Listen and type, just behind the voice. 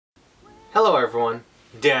Hello everyone,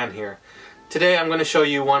 Dan here. Today I'm going to show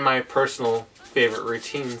you one of my personal favorite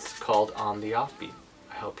routines called On the Offbeat.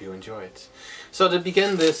 I hope you enjoy it. So to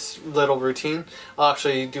begin this little routine, I'll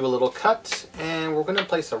actually do a little cut and we're going to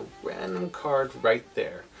place a random card right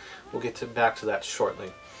there. We'll get back to that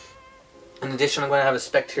shortly. In addition, I'm going to have a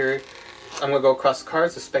spectator. I'm going to go across the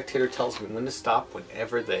cards. The spectator tells me when to stop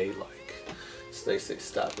whenever they like. So they say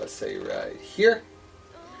stop, let's say right here.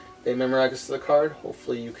 They memorize the card.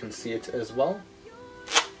 Hopefully you can see it as well.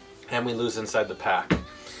 And we lose inside the pack.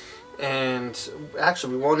 And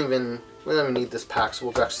actually we don't even need this pack, so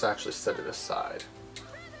we'll actually set it aside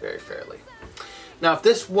very fairly. Now if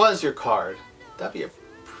this was your card, that'd be a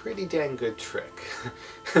pretty dang good trick.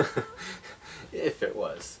 If it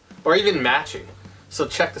was. Or even matching. So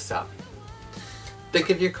check this out.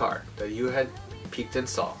 Think of your card that you had peeked and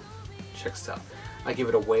saw. Check this out. I give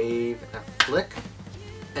it a wave and a flick.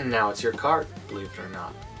 And now it's your card, believe it or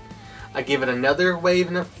not. I give it another wave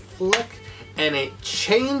and a flick, and it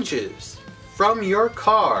changes from your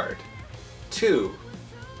card to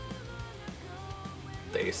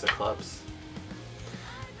the Ace of Clubs.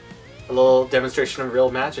 A little demonstration of real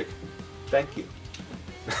magic. Thank you.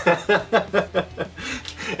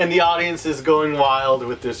 And the audience is going wild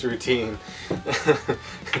with this routine.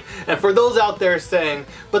 And for those out there saying,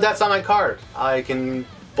 but that's not my card, I can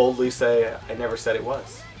boldly say I never said it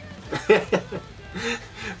was.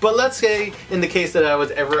 But let's say in the case that I was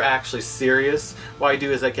ever actually serious, what I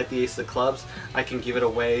do is I get the Ace of Clubs, I can give it a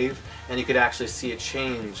wave, and you could actually see it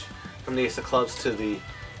change from the Ace of Clubs to the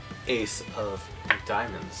Ace of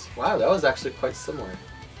Diamonds. Wow, that was actually quite similar.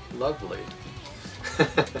 Lovely.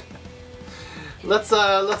 Let's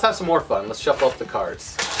have some more fun. Let's shuffle up the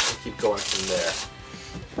cards. Keep going from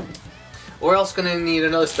there. We're also going to need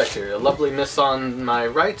another spectator. A lovely miss on my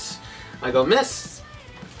right. I go, miss,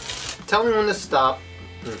 tell me when to stop.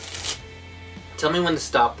 Tell me when to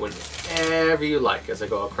stop whenever you like as I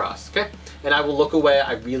go across, okay? And I will look away.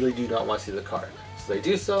 I really do not want to see the card. So they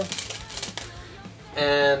do so.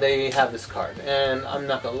 And they have this card. And I'm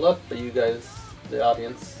not going to look, but you guys, the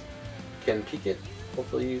audience, can peek it.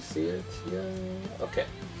 Hopefully you see it. Yeah. Okay.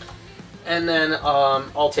 And then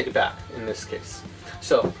I'll take it back in this case.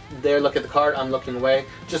 So there, look at the card, I'm looking away.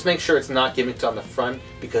 Just make sure it's not gimmicked on the front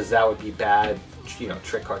because that would be bad. You know,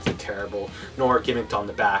 trick cards are terrible. Nor gimmicked on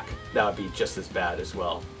the back. That would be just as bad as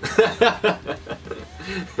well.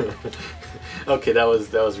 Okay, that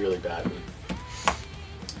was really bad.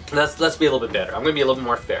 Let's be a little bit better. I'm going to be a little bit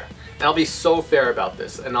more fair. And I'll be so fair about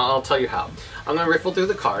this, and I'll tell you how. I'm going to riffle through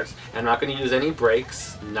the cards, and I'm not going to use any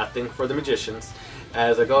breaks, nothing for the magicians.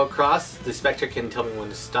 As I go across, the spectator can tell me when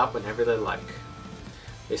to stop whenever they like.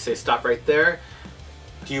 They say stop right there.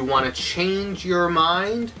 Do you want to change your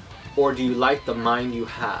mind, or do you like the mind you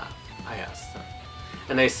have? I ask them.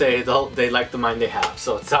 And they say they like the mind they have,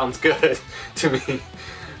 so it sounds good to me.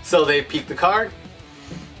 So they peek the card,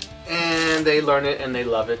 and they learn it, and they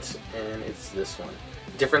love it, and it's this one.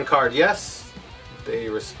 Different card, yes. They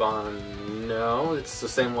respond, no, it's the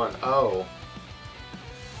same one. Oh.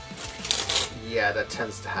 Yeah, that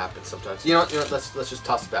tends to happen sometimes. You know, let's just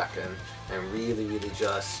toss it back in and really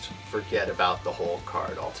just forget about the whole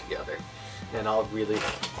card altogether. And I'll really,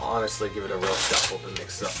 honestly give it a real shuffle to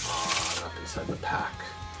mix it on up inside the pack.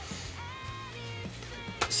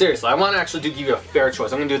 Seriously, I want to actually give you a fair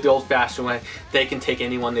choice. I'm going to do it the old-fashioned way. They can take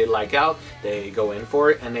anyone they like out. They go in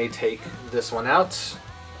for it, and they take this one out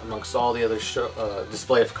amongst all the other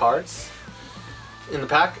display of cards in the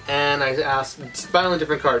pack. And I ask, finally,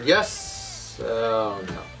 different card. Yes. Oh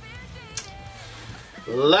no.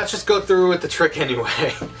 Let's just go through with the trick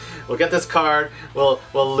anyway. We'll get this card. We'll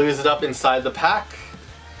lose it up inside the pack,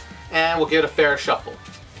 and we'll give it a fair shuffle,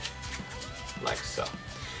 like so.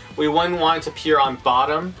 We wouldn't want it to appear on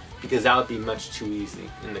bottom because that would be much too easy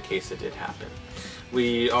in the case it did happen.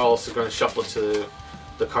 We are also going to shuffle to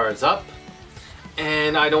the cards up,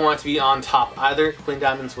 and I don't want it to be on top either. Queen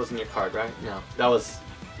Diamonds wasn't your card, right? No, that was,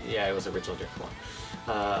 yeah, it was the original different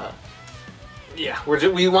one. Yeah,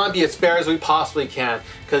 we want to be as fair as we possibly can,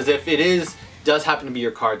 because if it does happen to be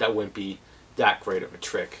your card, that wouldn't be that great of a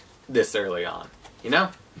trick this early on, you know?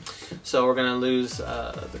 So we're going to lose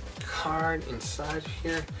the card inside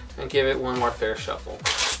here and give it one more fair shuffle.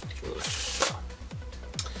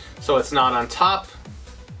 So it's not on top,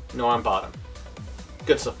 nor on bottom.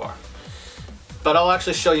 Good so far. But I'll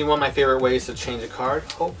actually show you one of my favorite ways to change a card.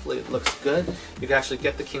 Hopefully it looks good. You can actually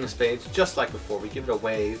get the King of Spades just like before. We give it a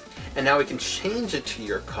wave, and now we can change it to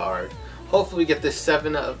your card. Hopefully we get this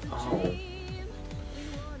 7 of... Oh.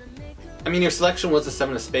 I mean, your selection was the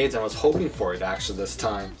 7 of Spades. I was hoping for it actually this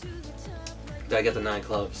time. Did I get the 9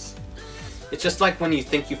 clubs? It's just like when you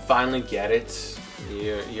think you finally get it,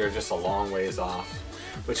 you're just a long ways off,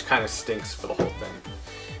 which kind of stinks for the whole thing.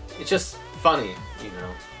 It's just funny, you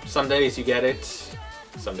know. Some days you get it,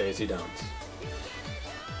 some days you don't.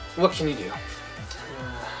 What can you do?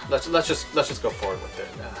 Let's just go forward with it.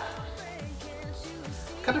 I'm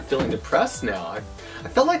kind of feeling depressed now. I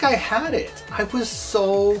felt like I had it. I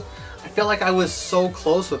felt like I was so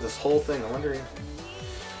close with this whole thing. I'm wondering.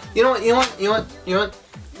 You know what?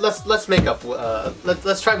 Let's make up.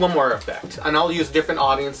 Let's try one more effect, and I'll use a different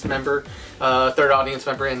audience member, third audience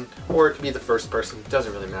member, or it could be the first person. It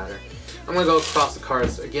doesn't really matter. I'm gonna go across the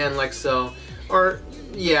cards again, like so, or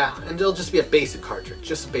yeah, and it'll just be a basic card trick,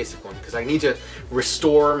 just a basic one, because I need to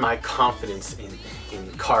restore my confidence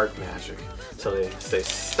in card magic. So they say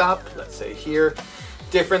stop. Let's say here,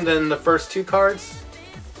 different than the first two cards,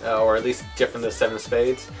 or at least different than the 7 of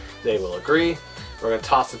spades. They will agree. We're gonna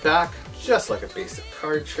toss it back, just like a basic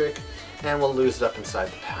card trick, and we'll lose it up inside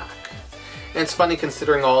the pack. And it's funny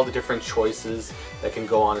considering all the different choices that can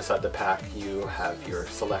go on inside the pack, you have your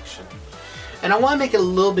selection. And I want to make it a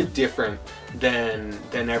little bit different than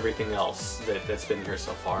everything else that's been here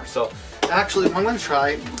so far. So actually I'm going to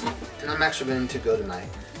try, and I'm actually going to go to my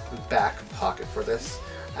back pocket for this.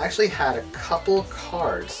 I actually had a couple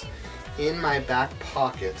cards in my back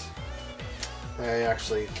pocket that I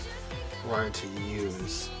actually wanted to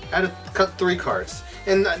use. I had to cut 3 cards,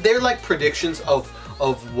 and they're like predictions of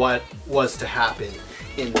what was to happen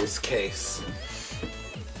in this case,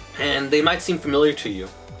 and they might seem familiar to you,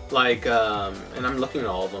 like and I'm looking at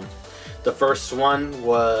all of them. The first one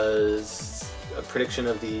was a prediction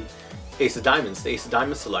of the Ace of Diamonds, the Ace of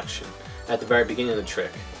Diamonds selection at the very beginning of the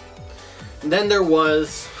trick. And then there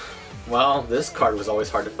was, well, this card was always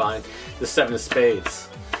hard to find, the 7 of Spades,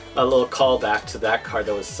 a little callback to that card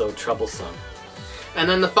that was so troublesome. And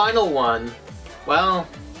then the final one, well,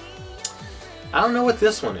 I don't know what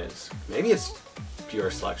this one is. Maybe it's pure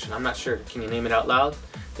selection. I'm not sure. Can you name it out loud?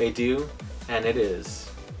 They do, and it is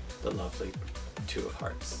the lovely 2 of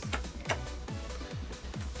Hearts.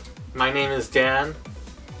 My name is Dan,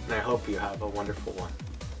 and I hope you have a wonderful one.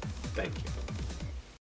 Thank you.